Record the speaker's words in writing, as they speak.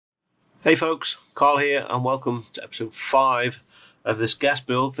Hey folks, Karl here and welcome to episode 5 of this guest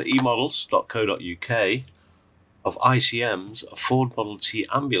build for eModels.co.uk of ICM's Ford Model T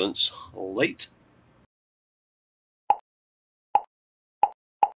ambulance late.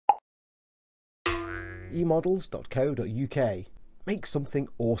 eModels.co.uk. Make something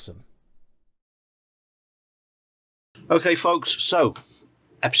awesome. Okay folks, so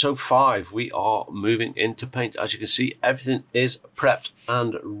episode 5, we are moving into paint. As you can see, everything is prepped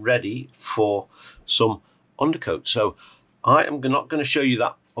and ready for some undercoat. So I am not going to show you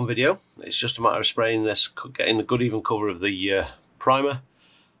that on video. It's just a matter of spraying this, getting a good even cover of the primer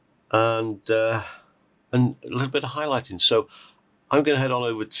and a little bit of highlighting. So I'm going to head on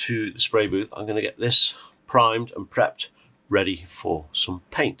over to the spray booth. I'm going to get this primed and prepped, ready for some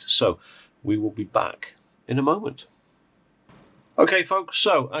paint. So we will be back in a moment. Okay folks,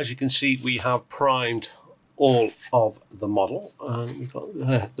 so as you can see, we have primed all of the model and we've got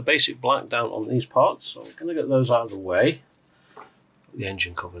the basic black down on these parts, so we're going to get those out of the way. The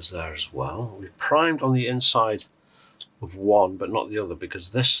engine covers there as well. We've primed on the inside of one but not the other,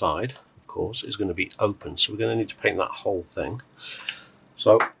 because this side of course is going to be open, so we're going to need to paint that whole thing.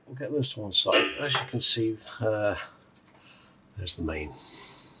 So we'll get those to one side. As you can see, there's the main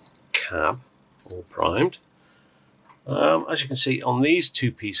cab all primed. As you can see on these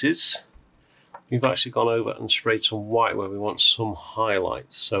two pieces, we've actually gone over and sprayed some white where we want some highlight.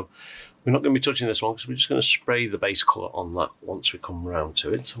 So we're not going to be touching this one because we're just going to spray the base colour on that once we come round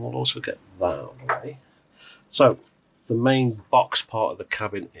to it. And we'll also get that out of the way. So the main box part of the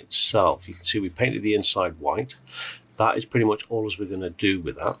cabin itself, you can see we painted the inside white. That is pretty much all as we're going to do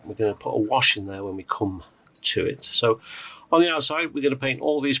with that. We're going to put a wash in there when we come to it. So on the outside, we're going to paint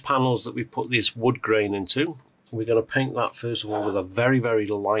all these panels that we put this wood grain into. We're going to paint that first of all with a very, very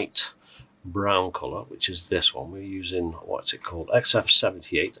light brown colour, which is this one. We're using, what's it called?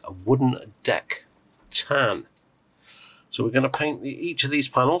 XF78, a wooden deck tan. So we're going to paint each of these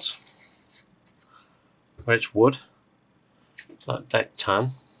panels where it's wood, that deck tan.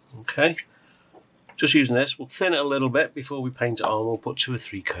 Okay, just using this. We'll thin it a little bit before we paint it on. We'll put 2 or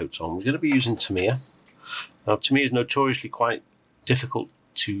 3 coats on. We're going to be using Tamiya. Now Tamiya is notoriously quite difficult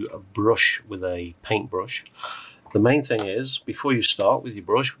to brush with a paintbrush. The main thing is, before you start with your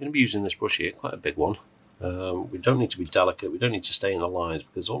brush, we're going to be using this brush here, quite a big one. We don't need to be delicate, we don't need to stay in the lines,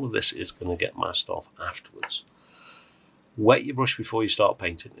 because all of this is going to get masked off afterwards. Wet your brush before you start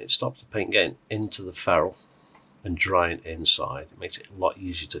painting. It stops the paint getting into the ferrule and drying inside. It makes it a lot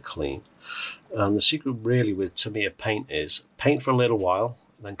easier to clean. And the secret really with Tamiya paint is paint for a little while,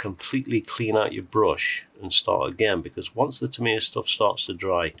 then completely clean out your brush and start again, because once the Tamiya stuff starts to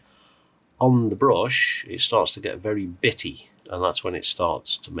dry on the brush, it starts to get very bitty, and that's when it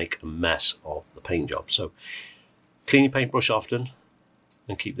starts to make a mess of the paint job. So clean your paintbrush often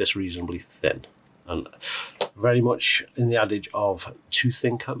and keep this reasonably thin, and very much in the adage of 2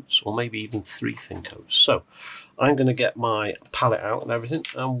 thin coats or maybe even 3 thin coats. So I'm going to get my palette out and everything,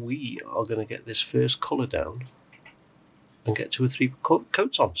 and we are going to get this first colour down and get 2 or 3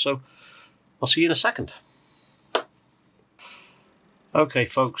 coats on. So I'll see you in a second. Okay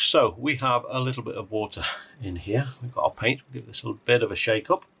folks, so we have a little bit of water in here. We've got our paint. We'll give this a little bit of a shake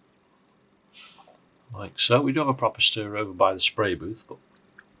up, like so. We do have a proper stir over by the spray booth, but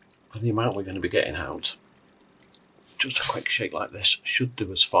for the amount we're going to be getting out, just a quick shake like this should do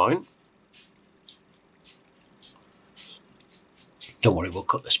us fine. Don't worry, we'll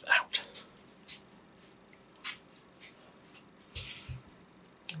cut this bit out.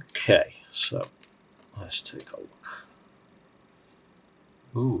 Okay, so let's take a look.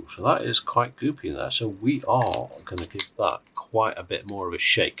 Ooh, so that is quite goopy in there. So we are going to give that quite a bit more of a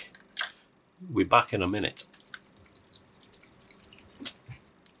shake. We'll be back in a minute.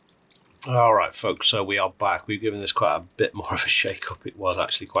 Alright folks, so we are back. We've given this quite a bit more of a shake up. It was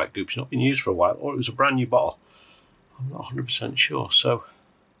actually quite goopy. It's not been used for a while, or it was a brand new bottle. I'm not 100% sure. So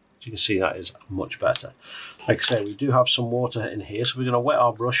as you can see, that is much better. Like I say, we do have some water in here, so we're going to wet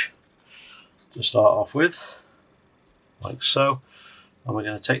our brush to start off with, like so. And we're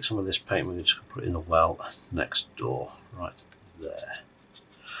going to take some of this paint, we're just going to put it in the well next door, right there.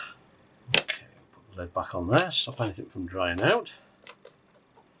 Okay, put the lid back on there, stop anything from drying out.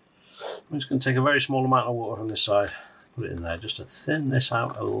 I'm just going to take a very small amount of water from this side, put it in there just to thin this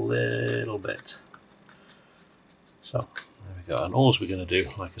out a little bit. So there we go, and all we're going to do,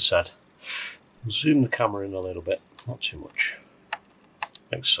 like I said, zoom the camera in a little bit, not too much,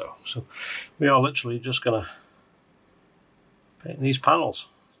 like so. So we are literally just going to paint these panels,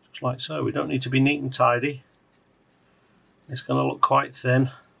 just like so. We don't need to be neat and tidy. It's going to look quite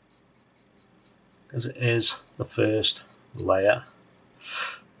thin, because it is the first layer.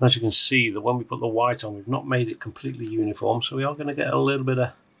 As you can see, that when we put the white on, we've not made it completely uniform, so we are going to get a little bit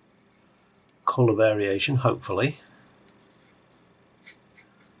of colour variation, hopefully.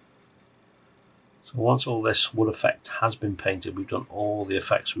 So once all this wood effect has been painted, we've done all the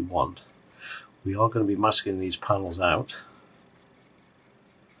effects we want. We are going to be masking these panels out.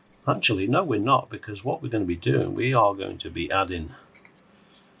 Actually, no, we're not, because what we're going to be doing, we are going to be adding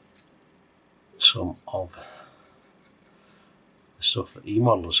some of the stuff that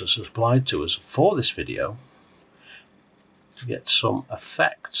eModels has supplied to us for this video to get some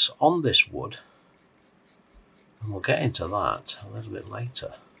effects on this wood, and we'll get into that a little bit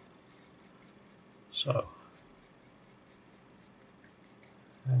later. So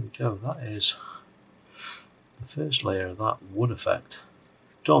there we go, that is the first layer of that wood effect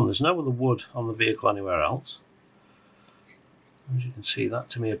done. There's no other wood on the vehicle anywhere else. As you can see, that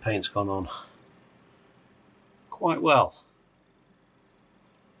Tamiya paint's gone on quite well.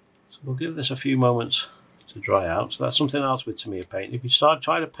 So we'll give this a few moments to dry out. So that's something else with Tamiya paint. If you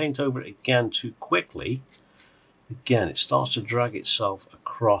try to paint over it again too quickly, again it starts to drag itself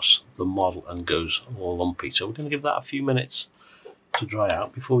across the model and goes all lumpy. So we're going to give that a few minutes to dry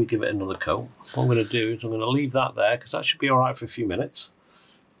out before we give it another coat. What I'm going to do is I'm going to leave that there because that should be alright for a few minutes.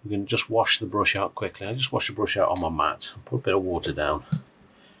 We're going to just wash the brush out quickly. I just wash the brush out on my mat, put a bit of water down,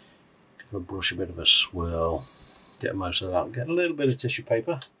 give the brush a bit of a swirl, get most of that, get a little bit of tissue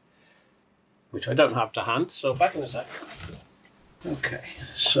paper, which I don't have to hand, so back in a sec. Okay,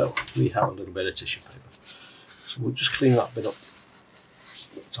 so we have a little bit of tissue paper. So we'll just clean that bit up.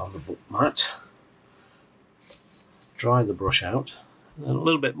 It's on the book mat. Dry the brush out, and then a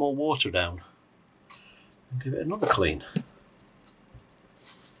little bit more water down, and give it another clean.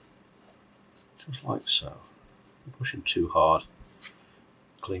 Just like so. Not pushing too hard.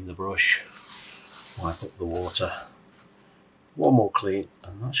 Clean the brush, wipe up the water. One more clean,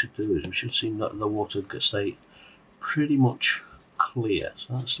 and that should do it. We should see that the water stay pretty much clear.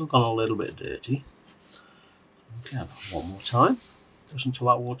 So that's still gone a little bit dirty. Again, one more time, just until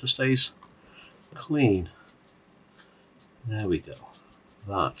that water stays clean. There we go.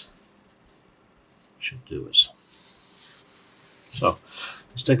 That should do us. So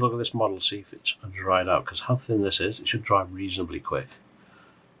let's take a look at this model, see if it's dried out, because how thin this is, it should dry reasonably quick.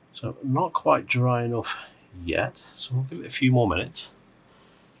 So not quite dry enough yet, so we'll give it a few more minutes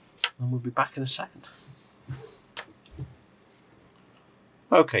and we'll be back in a second.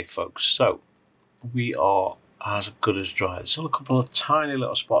 Okay folks, so we are as good as dry. There's still a couple of tiny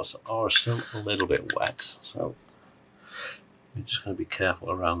little spots that are still a little bit wet, so we're just going to be careful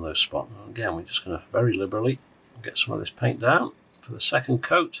around those spots. And again, we're just going to very liberally get some of this paint down for the second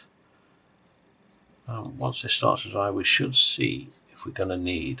coat. Once this starts to dry, we should see if we're going to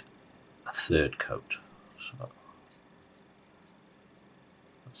need a third coat. So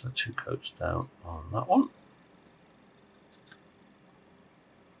that's the 2 coats down on that one.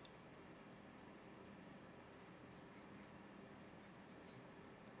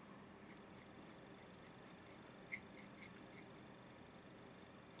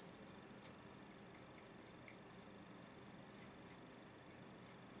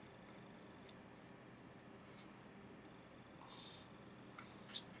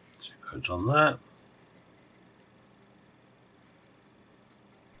 Coats on that.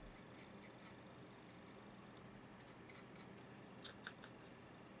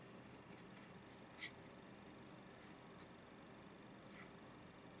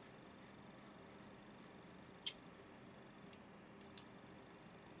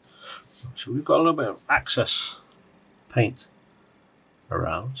 So we've got a little bit of excess paint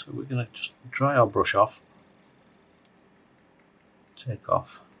around, so we're going to just dry our brush off, take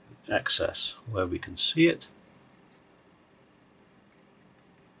off excess where we can see it,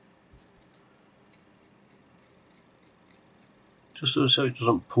 just so it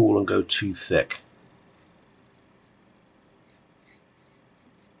doesn't pool and go too thick.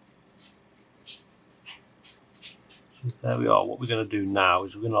 So there we are. What we're going to do now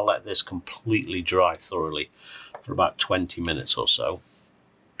is we're going to let this completely dry thoroughly for about 20 minutes or so,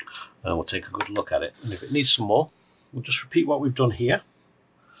 and we'll take a good look at it, and if it needs some more, we'll just repeat what we've done here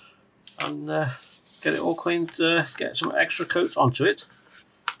and get it all cleaned, get some extra coats onto it.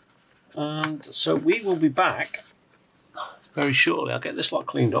 And so we will be back very shortly. I'll get this lot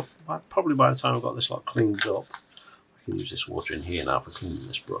cleaned up. Probably by the time I've got this lot cleaned up, I can use this water in here now for cleaning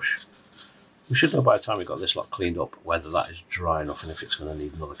this brush. We should know by the time we've got this lot cleaned up whether that is dry enough and if it's going to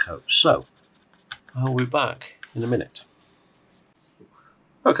need another coat. So I'll be back in a minute.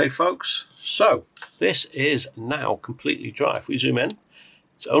 Okay folks, so this is now completely dry. If we zoom in,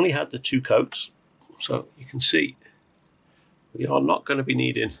 it's only had the 2 coats, so you can see We are not going to be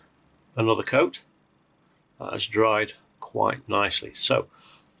needing another coat. That has dried quite nicely. So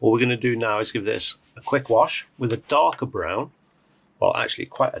what we're going to do now is give this a quick wash with a darker brown. Well, actually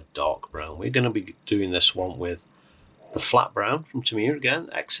quite a dark brown. We're going to be doing this one with the flat brown from Tamiya again,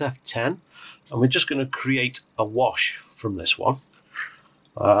 XF10. And we're just going to create a wash from this one.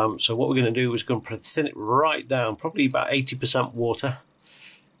 So what we're going to do is going to thin it right down, probably about 80% water,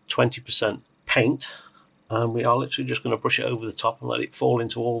 20% paint. And we are literally just going to brush it over the top and let it fall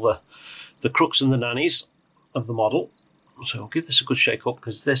into all the crooks and the nannies of the model. So we'll give this a good shake up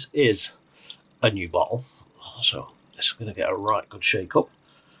because this is a new bottle. So this is going to get a right good shake up.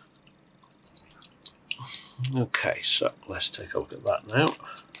 Okay, so let's take a look at that now.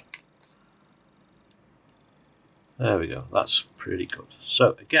 There we go, that's pretty good.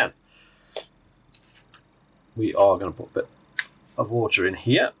 So again, we are going to put a bit of water in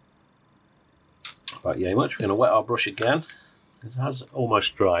here. About yay much. We're going to wet our brush again. It has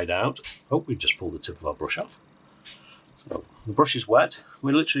almost dried out. Oh, we just pulled the tip of our brush off. So the brush is wet.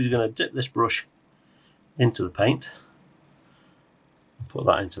 We're literally going to dip this brush into the paint and put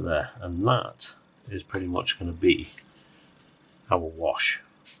that into there, and that is pretty much going to be our wash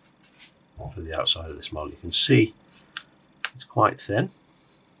for the outside of this model. You can see it's quite thin.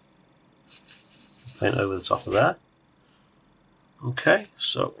 Paint over the top of there. Okay,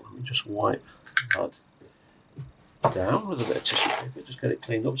 so let me just wipe that down with a bit of tissue paper, just get it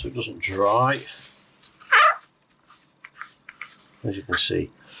cleaned up so it doesn't dry. As you can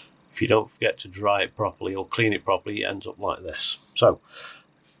see, if you don't forget to dry it properly or clean it properly, it ends up like this. So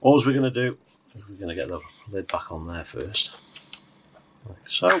all we're going to do is we're going to get the lid back on there first, like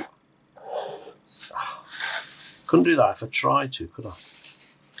so. Couldn't do that if I tried to, could I?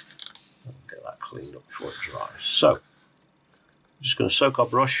 Get that cleaned up before it dries. So I'm just going to soak our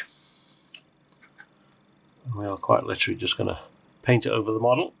brush, and we are quite literally just going to paint it over the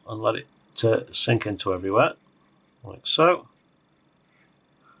model and let it sink into everywhere, like so.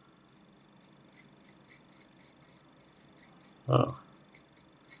 Oh.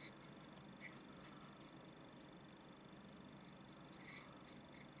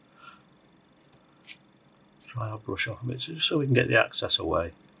 Try our brush off a bit just so we can get the excess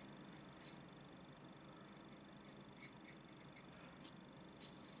away.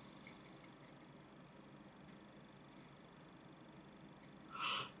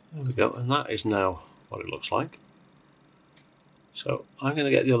 There we go, and that is now what it looks like. So I'm going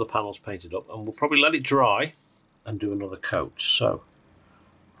to get the other panels painted up, and we'll probably let it dry and do another coat. So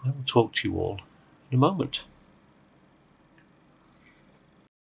I will talk to you all in a moment.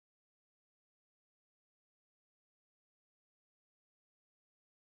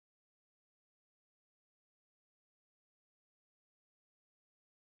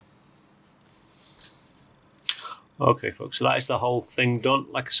 Okay folks, so that is the whole thing done.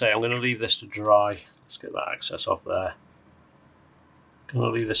 Like I say, I'm going to leave this to dry. Let's get that excess off there. I'm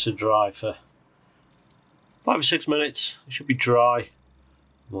going to leave this to dry for 5 or 6 minutes. It should be dry. And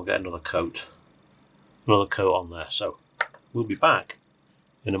we'll get another coat on there. So we'll be back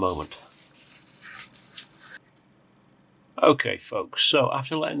in a moment. Okay folks, so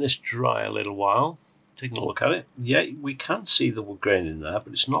after letting this dry a little while, taking a look at it, yeah, we can see the wood grain in there,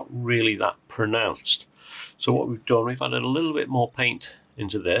 but it's not really that pronounced. So what we've done, we've added a little bit more paint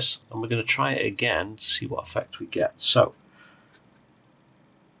into this, and we're going to try it again to see what effect we get. So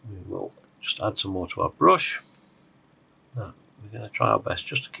we will just add some more to our brush. Now, we're going to try our best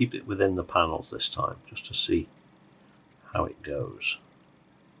just to keep it within the panels this time, just to see how it goes.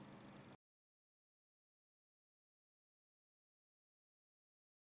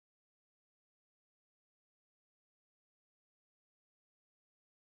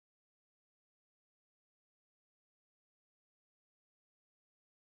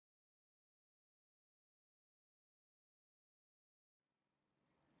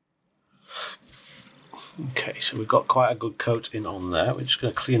 Okay, so we've got quite a good coat in on there. We're just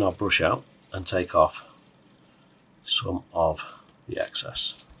going to clean our brush out and take off some of the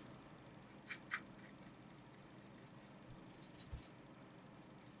excess.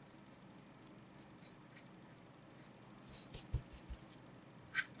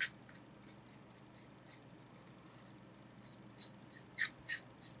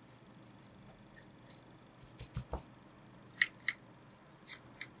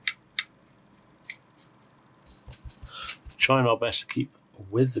 Trying our best to keep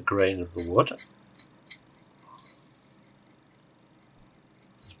with the grain of the wood as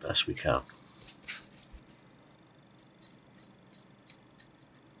best we can.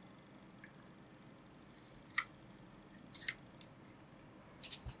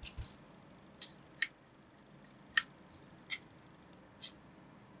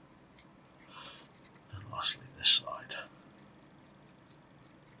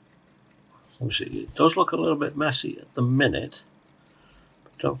 Obviously, it does look a little bit messy at the minute,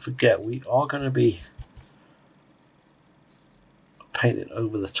 but don't forget we are going to be painting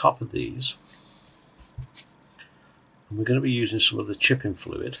over the top of these, and we're going to be using some of the chipping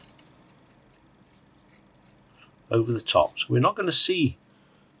fluid over the top. So we're not going to see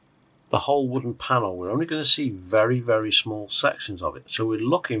the whole wooden panel, we're only going to see very, very small sections of it. So we're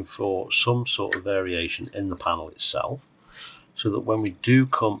looking for some sort of variation in the panel itself, so that when we do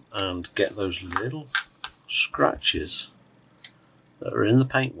come and get those little scratches that are in the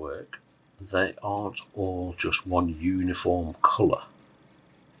paintwork, they aren't all just one uniform colour.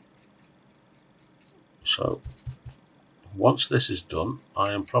 So once this is done,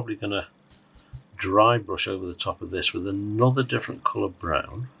 I am probably going to dry brush over the top of this with another different colour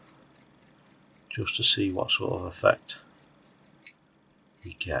brown, just to see what sort of effect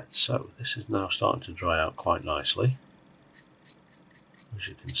we get. So this is now starting to dry out quite nicely. As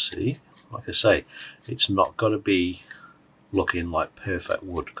you can see, like I say, it's not going to be looking like perfect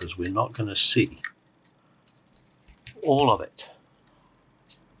wood because we're not going to see all of it.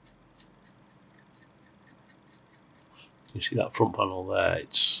 You see that front panel there,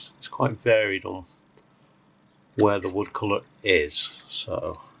 it's quite varied on where the wood colour is,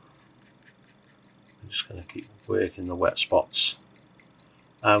 so I'm just going to keep working the wet spots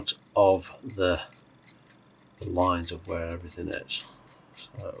out of the lines of where everything is.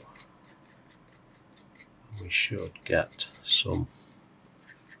 So we should get some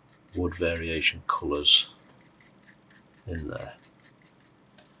wood variation colours in there.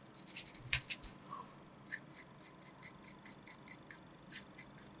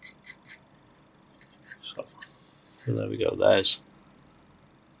 So there we go, there's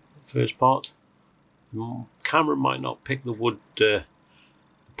the first part. The camera might not pick the wood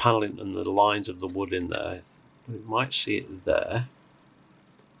paneling and the lines of the wood in there, but it might see it there.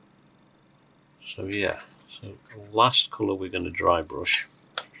 So yeah, so the last colour we're going to dry brush,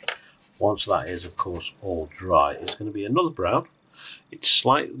 once that is of course all dry, it's going to be another brown. It's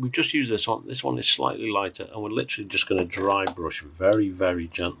slight, we've just used this one is slightly lighter, and we're literally just going to dry brush very, very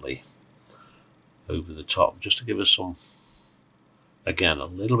gently over the top, just to give us some, again, a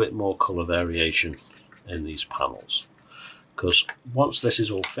little bit more colour variation in these panels. Because once this is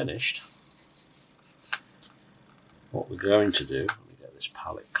all finished, what we're going to do, let me get this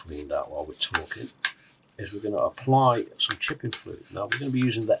palette cleaned out while we're talking, is we're going to apply some chipping fluid. Now we're going to be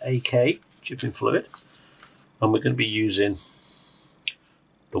using the AK chipping fluid, and we're going to be using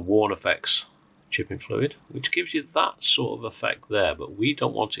the Worn Effects chipping fluid, which gives you that sort of effect there, but we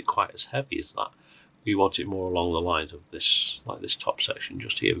don't want it quite as heavy as that. We want it more along the lines of this, like this top section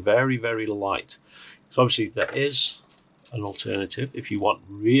just here, very, very light. So obviously there is an alternative. If you want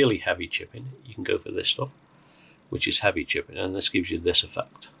really heavy chipping, you can go for this stuff, which is heavy chipping, and this gives you this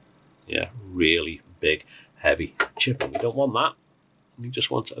effect. Yeah, really big, heavy chipping. We don't want that. We just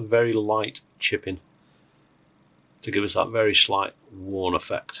want a very light chipping to give us that very slight worn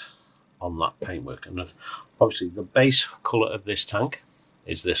effect on that paintwork. And obviously the base colour of this tank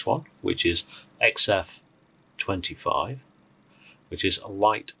is this one, which is XF25, which is a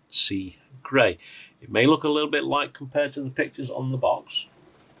light sea grey. It may look a little bit light compared to the pictures on the box,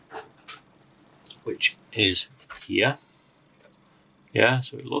 which is here. Yeah,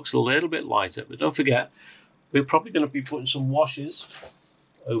 so it looks a little bit lighter, but don't forget, we're probably going to be putting some washes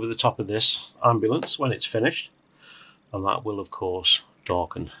over the top of this ambulance when it's finished, and that will of course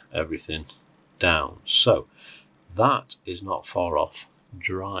darken everything down. So that is not far off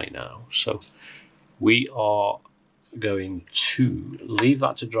dry now, so we are going to leave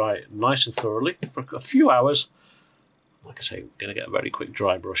that to dry nice and thoroughly for a few hours. Like I say, we're going to get a very quick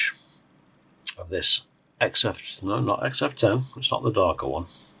dry brush of this XF, no, not XF10, it's not the darker one,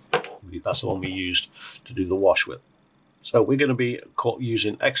 that's the one we used to do the wash with. So we're going to be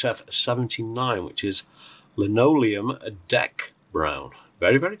using XF79, which is linoleum deck brown.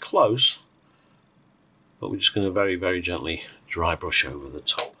 Very, very close, but we're just going to very, very gently dry brush over the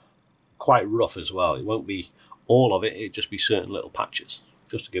top. Quite rough as well. It won't be all of it, it'll just be certain little patches,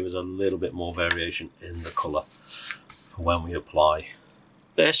 just to give us a little bit more variation in the colour for when we apply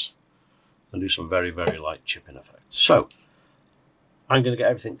this and do some very, very light chipping effect. So I'm going to get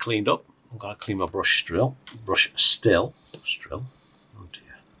everything cleaned up. I'm going to clean my brush still. Oh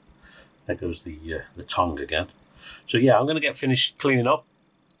dear, there goes the tongue again. So yeah, I'm going to get finished cleaning up,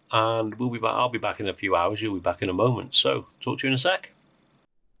 and we'll be back. I'll be back in a few hours. You'll be back in a moment. So talk to you in a sec.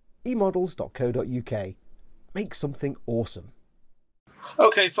 eModels.co.uk. Make something awesome.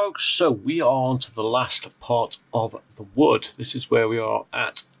 Okay, folks. So we are on to the last part of the wood. This is where we are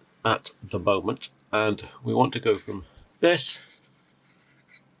at the moment, and we want to go from this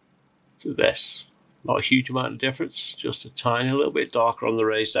to this. Not a huge amount of difference, just a tiny little bit darker on the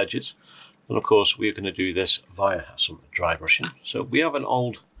raised edges. And of course we're going to do this via some dry brushing. So we have an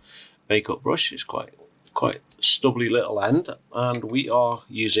old makeup brush. It's quite stubbly little end, and we are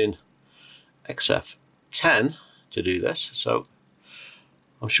using XF10 to do this. So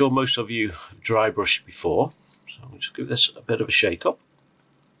I'm sure most of you have dry brushed before. So I'll just give this a bit of a shake up,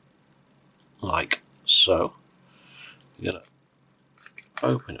 like so. We're going to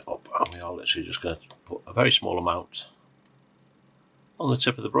open it up, and we are literally just going to put a very small amount on the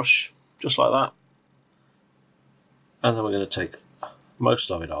tip of the brush, just like that, and then we're going to take most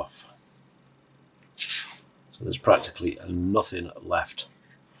of it off. So there's practically nothing left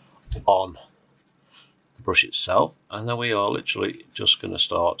on the brush itself, and then we are literally just going to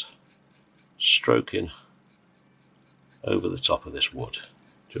start stroking over the top of this wood,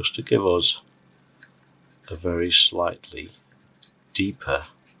 just to give us a very slightly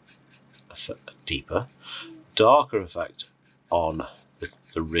darker effect on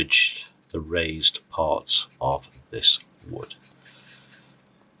the raised parts of this wood.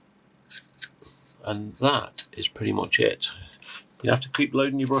 And that is pretty much it. You have to keep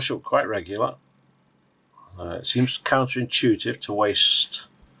loading your brush up quite regular. It seems counterintuitive to waste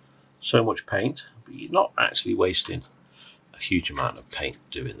so much paint, but you're not actually wasting a huge amount of paint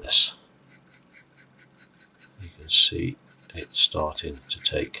doing this. You can see it's starting to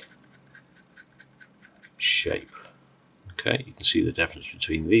take shape. Okay, you can see the difference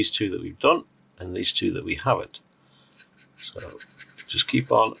between these two that we've done and these two that we haven't. So just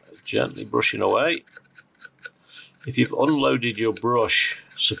keep on gently brushing away. If you've unloaded your brush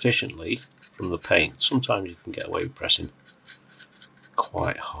sufficiently from the paint, sometimes you can get away with pressing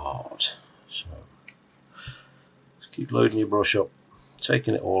quite hard. So just keep loading your brush up,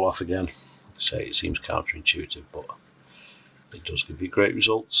 taking it all off again. Like I say, it seems counterintuitive, but it does give you great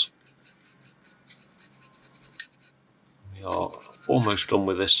results. We are almost done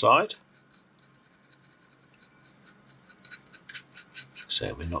with this side.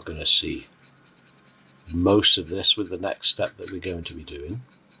 So we're not going to see most of this with the next step that we're going to be doing.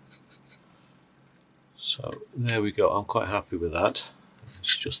 So there we go. I'm quite happy with that.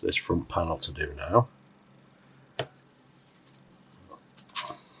 It's just this front panel to do now.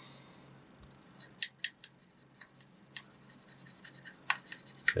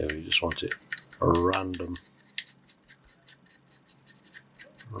 Okay, we just want it a random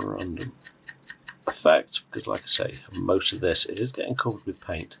effect, because like I say, most of this is getting covered with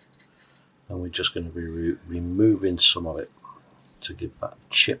paint, and we're just going to be removing some of it to give that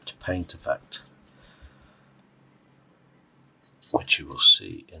chipped paint effect, which you will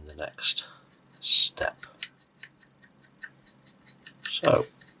see in the next step. So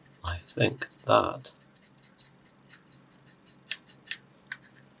I think that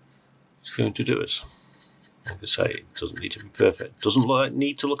is going to do it. Like I say, it doesn't need to be perfect. It doesn't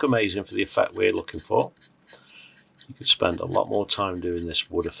need to look amazing for the effect we're looking for. You could spend a lot more time doing this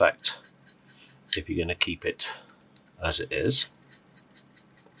wood effect if you're going to keep it as it is.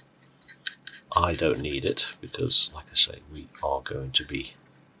 I don't need it because, like I say, we are going to be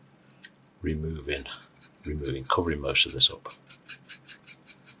covering most of this up.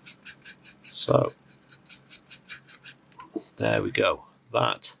 So there we go.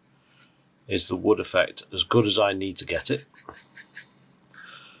 That is the wood effect as good as I need to get it.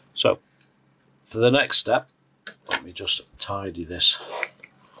 So for the next step, let me just tidy this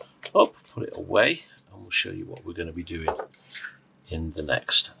up, put it away, and we'll show you what we're going to be doing in the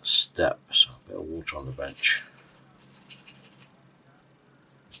next step. So a bit of water on the bench.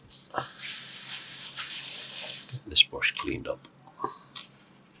 Get this brush cleaned up.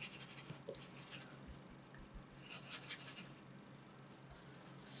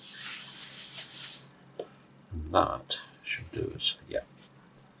 That should do us. Yeah,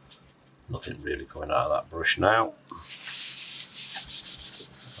 nothing really coming out of that brush now.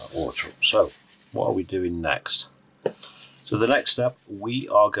 That water up. So what are we doing next? So the next step, we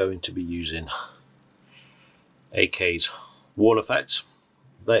are going to be using AK's wall effects.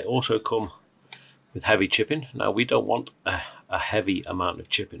 They also come with heavy chipping. Now we don't want a heavy amount of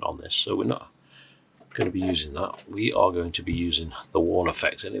chipping on this, so we're not going to be using that. We are going to be using the wall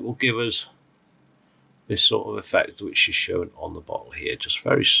effect, and it will give us this sort of effect which is shown on the bottle here, just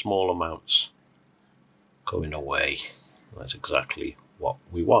very small amounts going away. That's exactly what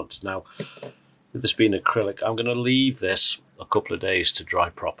we want. Now, with this being acrylic, I'm going to leave this a couple of days to dry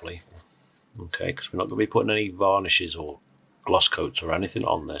properly, okay, because we're not going to be putting any varnishes or gloss coats or anything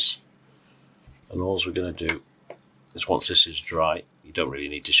on this. And all we're going to do is, once this is dry, you don't really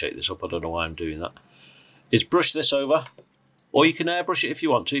need to shake this up, I don't know why I'm doing that, is brush this over Or you can airbrush it if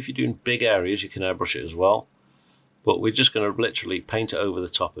you want to. If you're doing big areas, you can airbrush it as well. But we're just going to literally paint it over the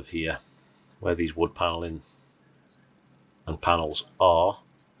top of here, where these wood paneling and panels are.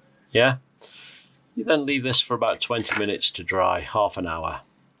 Yeah. You then leave this for about 20 minutes to dry, half an hour.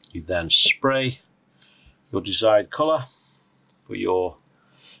 You then spray your desired colour for your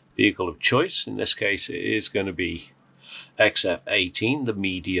vehicle of choice. In this case, it is going to be XF18, the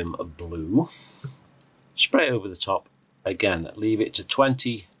medium blue. Spray over the top. Again, leave it to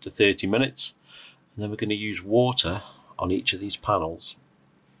 20 to 30 minutes. And then we're going to use water on each of these panels.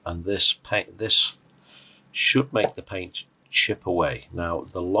 And this should make the paint chip away. Now,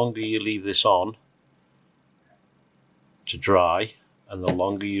 the longer you leave this on to dry, and the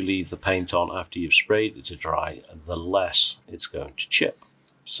longer you leave the paint on after you've sprayed it to dry, the less it's going to chip.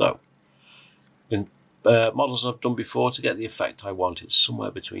 So, in models I've done before, to get the effect I want, it's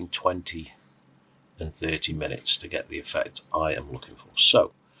somewhere between 20 and 30 minutes to get the effect I am looking for.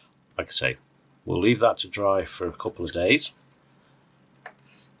 So, like I say, we'll leave that to dry for a couple of days.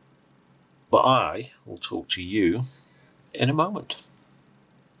 But I will talk to you in a moment.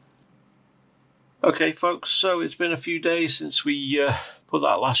 Okay folks, so it's been a few days since we put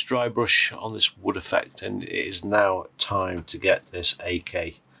that last dry brush on this wood effect, and it is now time to get this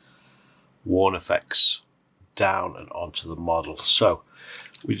AK Worn Effects down and onto the model. So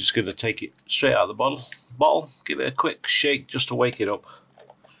we're just going to take it straight out of the bottle, give it a quick shake just to wake it up,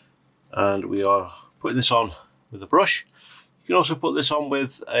 and we are putting this on with a brush. You can also put this on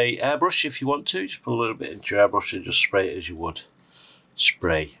with a airbrush if you want to. Just put a little bit into your airbrush and just spray it as you would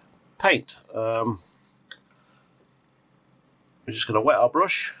spray paint. We're just going to wet our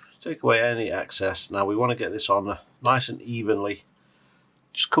brush, take away any excess. Now we want to get this on nice and evenly.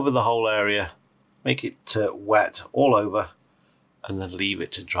 Just cover the whole area, make it wet all over, and then leave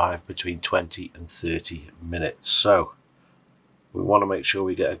it to dry between 20 and 30 minutes. So we want to make sure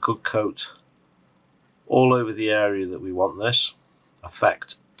we get a good coat all over the area that we want this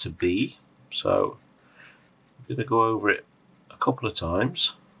effect to be. So I'm going to go over it a couple of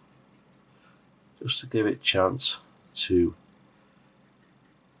times just to give it a chance to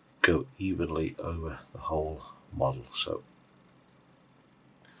go evenly over the whole model. So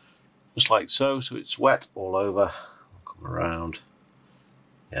just like so, so it's wet all over. I'll come around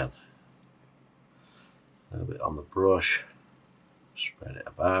again, a little bit on the brush, spread it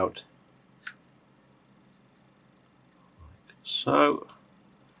about like so,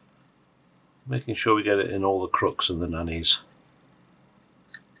 making sure we get it in all the crooks and the nannies.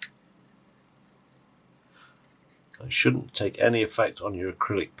 It shouldn't take any effect on your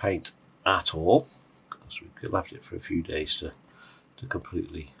acrylic paint at all, because we've left it for a few days to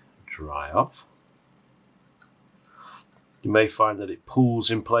completely dry off. You may find that it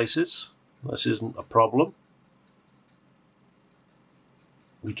pools in places. This isn't a problem.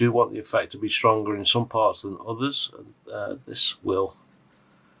 We do want the effect to be stronger in some parts than others, and this will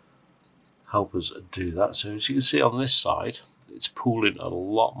help us do that. So as you can see on this side, it's pooling a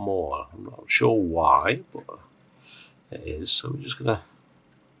lot more. I'm not sure why, but it is. So we're just going to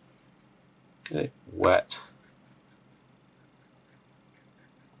get it wet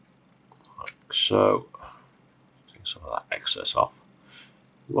like so. Take some of that excess off.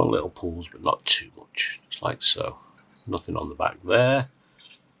 You want little pools, but not too much, just like so. Nothing on the back there.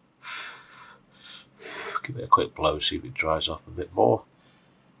 Give it a quick blow, see if it dries off a bit more.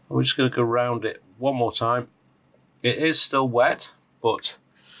 And we're just going to go around it one more time. It is still wet, but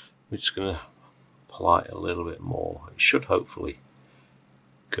we're just going to apply it a little bit more. It should hopefully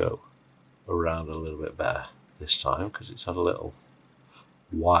go around a little bit better this time, because it's had a little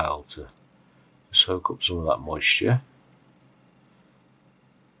while to soak up some of that moisture.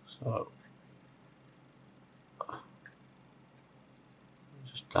 So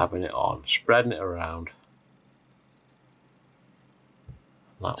just dabbing it on, spreading it around.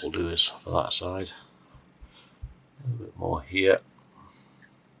 That will do us for that side. A little bit more here.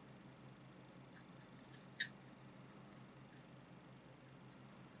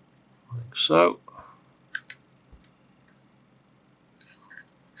 Like so.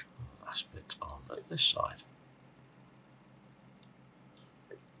 Last bit on this side.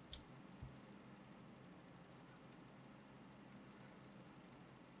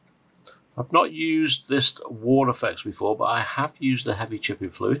 I've not used this Worn Effects before, but I have used the heavy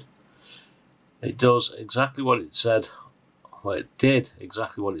chipping fluid. It does exactly what it said. Well, it did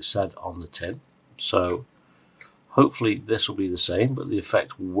exactly what it said on the tin. So hopefully this will be the same, but the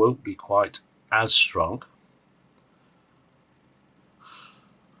effect won't be quite as strong.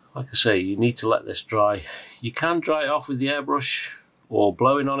 Like I say, you need to let this dry. You can dry it off with the airbrush or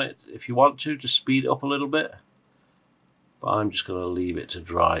blowing on it if you want to speed it up a little bit. but I'm just going to leave it to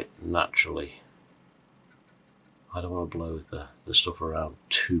dry naturally. I don't want to blow the stuff around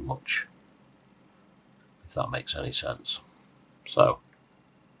too much, if that makes any sense. So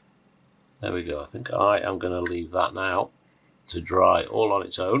there we go. I think I am going to leave that now to dry all on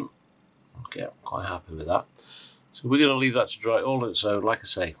its own. Okay, I'm quite happy with that. So we're going to leave that to dry all on its own, like I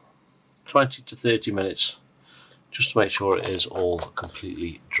say, 20 to 30 minutes, just to make sure it is all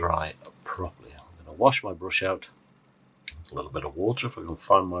completely dry properly. I'm going to wash my brush out with a little bit of water, if I can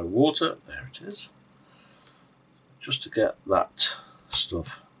find my water. There it is. Just to get that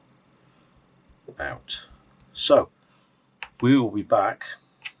stuff out. So we will be back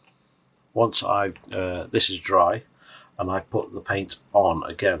once this is dry and I've put the paint on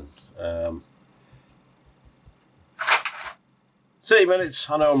again. 30 minutes,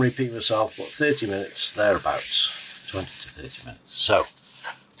 I know I'm repeating myself, but 30 minutes, thereabouts, 20 to 30 minutes. So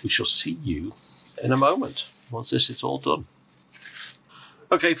we shall see you in a moment once this is all done.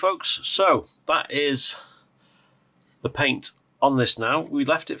 Okay folks, so that is the paint on this now. We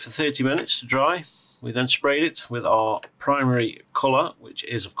left it for 30 minutes to dry. We then sprayed it with our primary colour, which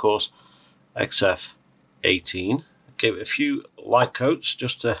is of course XF18. Gave it a few light coats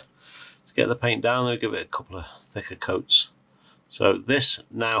just to get the paint down there, give it a couple of thicker coats. So this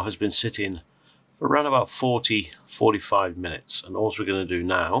now has been sitting for around about 40-45 minutes, and all we're going to do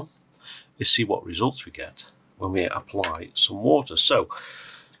now is see what results we get when we apply some water. So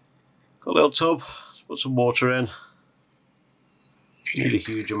got a little tub, put some water in. Need a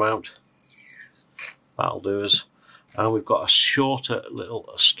huge amount, that'll do us. And we've got a shorter little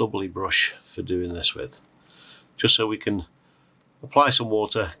stubbly brush for doing this with, just so we can apply some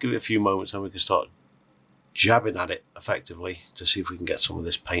water, give it a few moments, and we can start jabbing at it effectively to see if we can get some of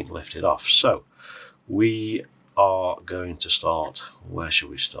this paint lifted off. So we are going to start, where should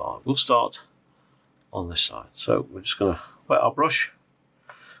we start? We'll start on this side. So we're just going to wet our brush.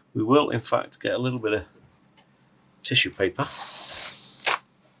 We will in fact get a little bit of tissue paper.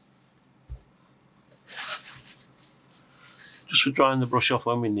 Just for drying the brush off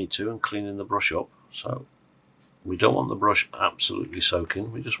when we need to and cleaning the brush up. So we don't want the brush absolutely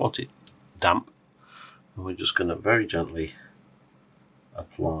soaking, we just want it damp. And we're just going to very gently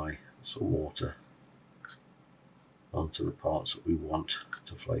apply some water onto the parts that we want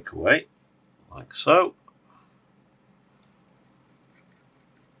to flake away, like so.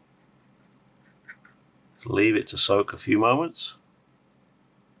 Leave it to soak a few moments.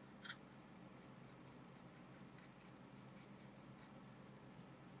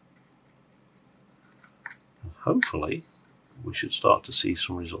 And hopefully we should start to see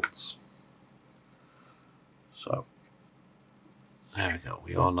some results. So there we go,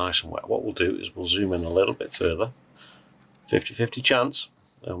 we are nice and wet. What we'll do is we'll zoom in a little bit further. 50-50 chance,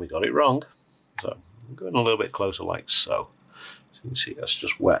 and we got it wrong. So I'm going a little bit closer like so. So you can see that's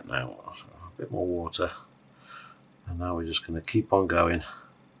just wet now. So a bit more water. And now we're just going to keep on going.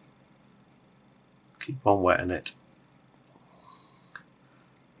 Keep on wetting it.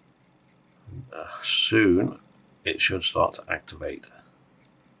 And, soon it should start to activate.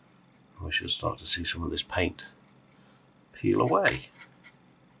 We should start to see some of this paint peel away.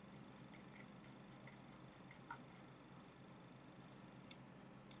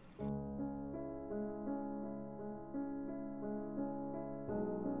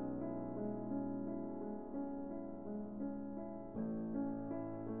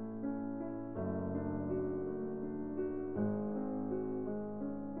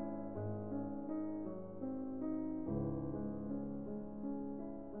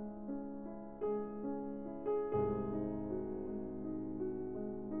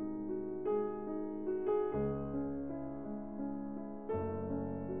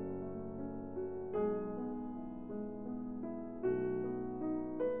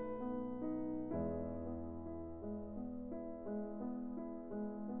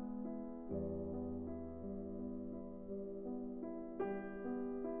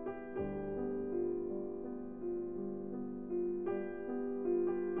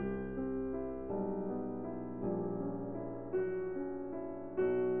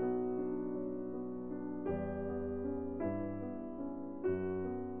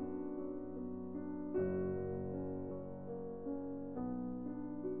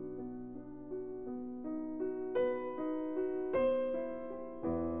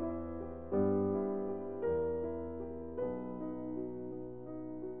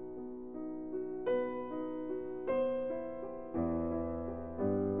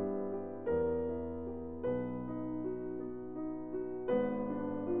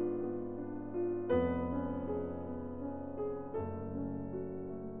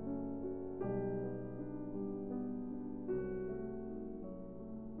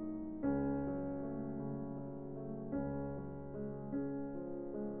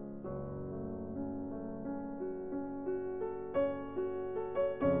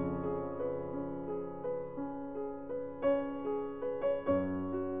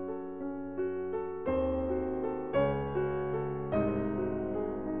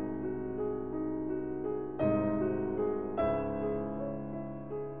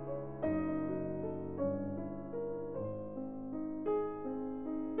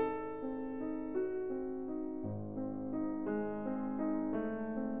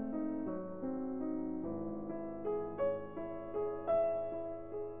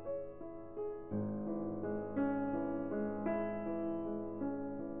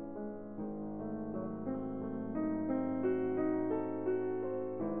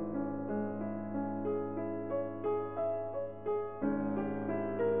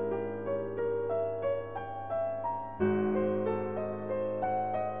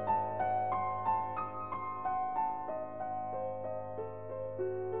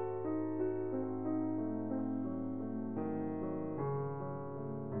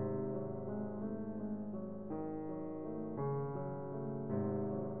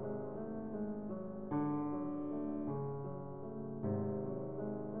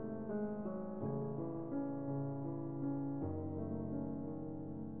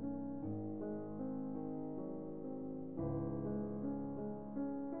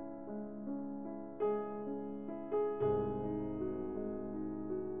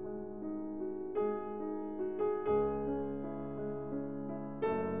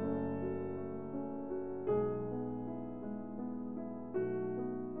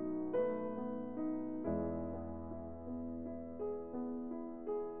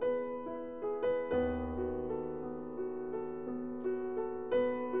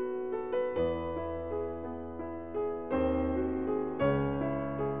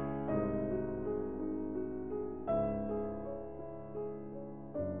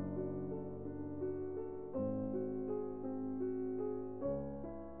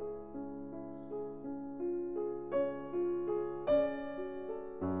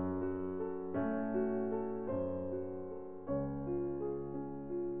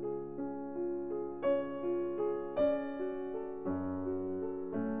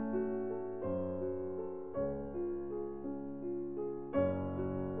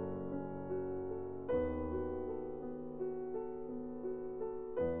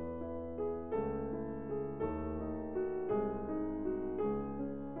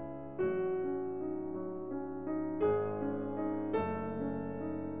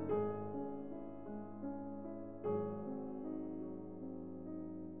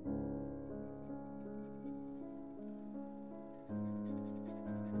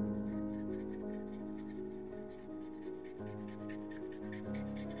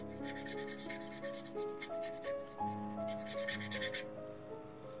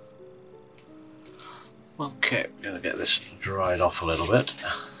 Okay, we're going to get this dried off a little bit.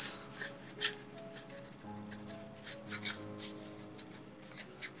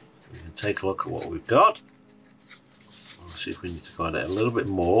 We can take a look at what we've got. Let's see if we need to go at it a little bit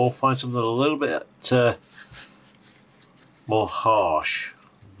more. Find something a little bit more harsh.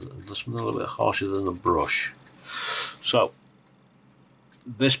 Something a little bit harsher than the brush. So,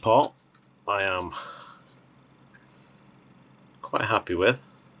 this part I am quite happy with.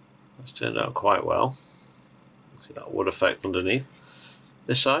 It's turned out quite well. See that wood effect underneath.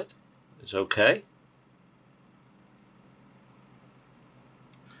 This side is okay.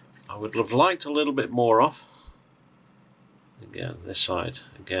 I would have liked a little bit more off. Again, this side,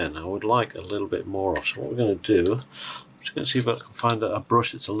 again, I would like a little bit more off. So what we're going to do, I'm just going to see if I can find a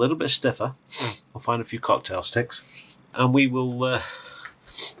brush that's a little bit stiffer. I'll find a few cocktail sticks. And we will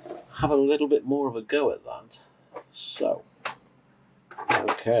have a little bit more of a go at that. So,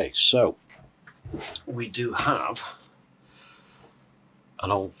 okay, so we do have an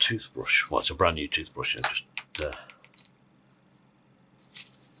old toothbrush. Well, it's a brand new toothbrush. I just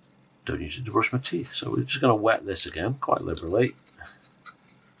don't use it to brush my teeth. So we're just going to wet this again quite liberally.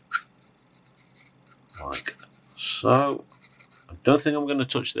 Like so. I don't think I'm going to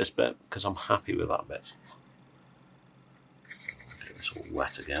touch this bit because I'm happy with that bit. Get this all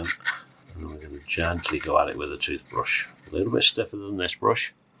wet again. And then we're going to gently go at it with a toothbrush. A little bit stiffer than this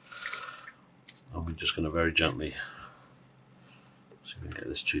brush. And we're just going to very gently see if we can get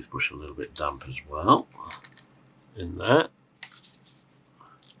this toothbrush a little bit damp as well. In there.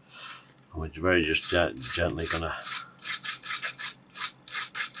 And we're very just gently going to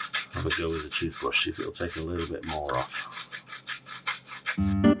have a go with the toothbrush, see if it'll take a little bit more off.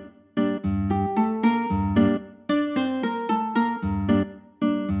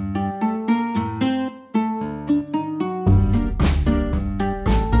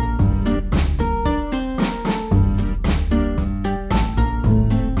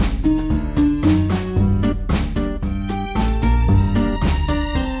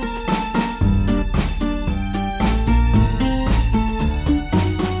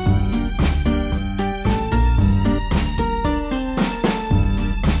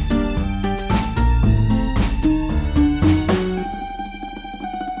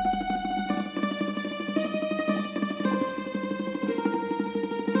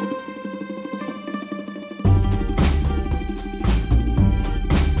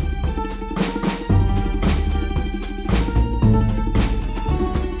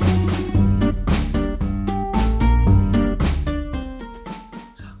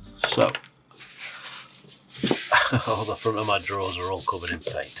 So, all the front of my drawers are all covered in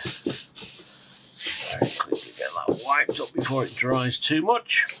paint. Very quickly get that wiped up before it dries too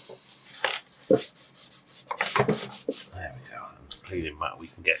much. There we go. And the cleaning mat we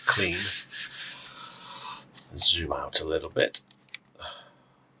can get clean. Zoom out a little bit.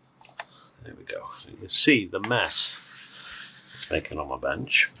 There we go. So you can see the mess it's making on my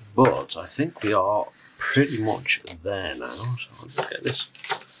bench. But I think we are pretty much there now. So I'll just get this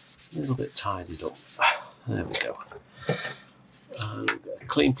a little bit tidied up. There we go. And we've got a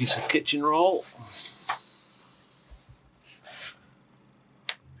clean piece of kitchen roll.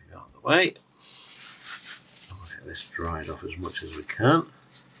 Move out of the way. And we'll get this dried off as much as we can.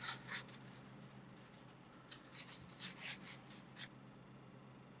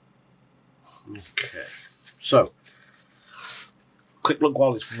 Okay, so quick look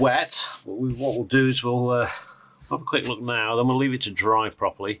while it's wet. What we'll do is we'll have a quick look now, then we'll leave it to dry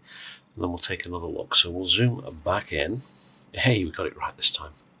properly, and then we'll take another look. So we'll zoom back in. Hey, we got it right this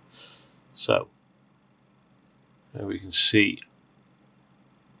time. So there we can see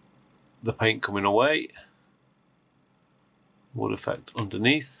the paint coming away. Wood effect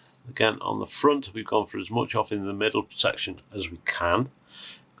underneath. Again, on the front, we've gone for as much off in the middle section as we can.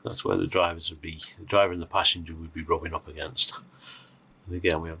 That's where the drivers would be. The driver and the passenger would be rubbing up against. And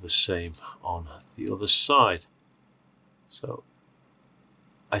again, we have the same on the other side. So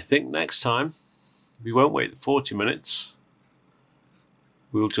I think next time we won't wait 40 minutes.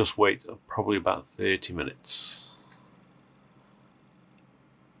 We'll just wait probably about 30 minutes.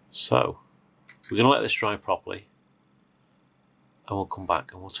 So we're going to let this dry properly, and we'll come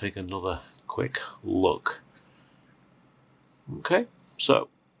back and we'll take another quick look. Okay, so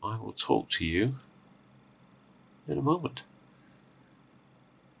I will talk to you in a moment.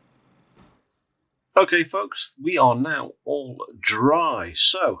 Okay, folks, we are now all dry.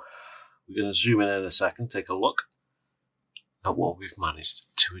 So we're going to zoom in a second, take a look at what we've managed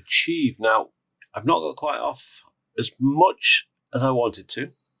to achieve. Now, I've not got quite off as much as I wanted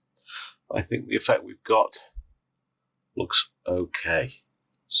to. I think the effect we've got looks okay.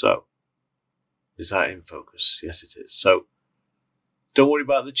 So Is that in focus? Yes, it is. So don't worry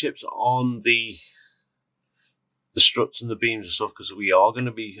about the chips on the struts and the beams and stuff, because we are going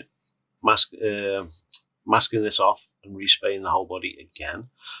to be masking this off and respraying the whole body again.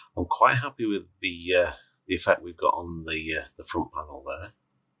 I'm quite happy with the effect we've got on the front panel there.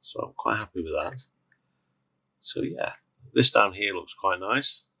 So I'm quite happy with that. So yeah, this down here looks quite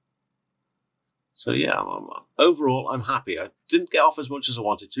nice. So yeah, overall I'm happy. I didn't get off as much as I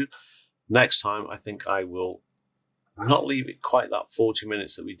wanted to. Next time I think I will not leave it quite that 40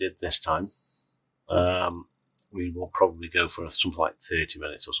 minutes that we did this time. We will probably go for something like 30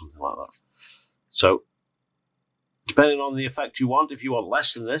 minutes or something like that. So depending on the effect you want, if you want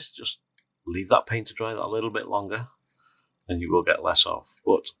less than this, just leave that paint to dry that a little bit longer and you will get less off.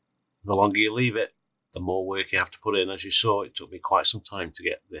 But the longer you leave it, the more work you have to put in. As you saw, it took me quite some time to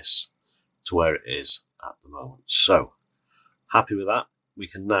get this to where it is at the moment. So happy with that. We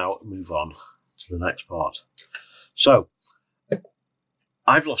can now move on to the next part. So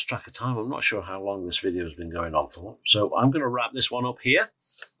I've lost track of time. I'm not sure how long this video has been going on for. So I'm going to wrap this one up here.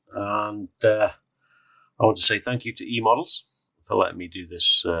 And I want to say thank you to eModels for letting me do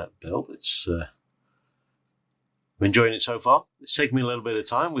this build. I'm enjoying it so far. It's taken me a little bit of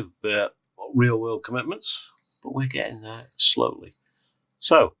time with real world commitments, but we're getting there slowly.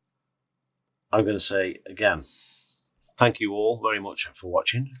 So I'm going to say again, thank you all very much for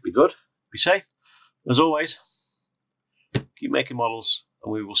watching. Be good, be safe. As always, keep making models,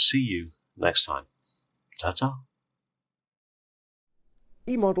 and we will see you next time. Ta-ta.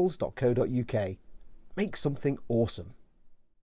 eModels.co.uk. Make something awesome.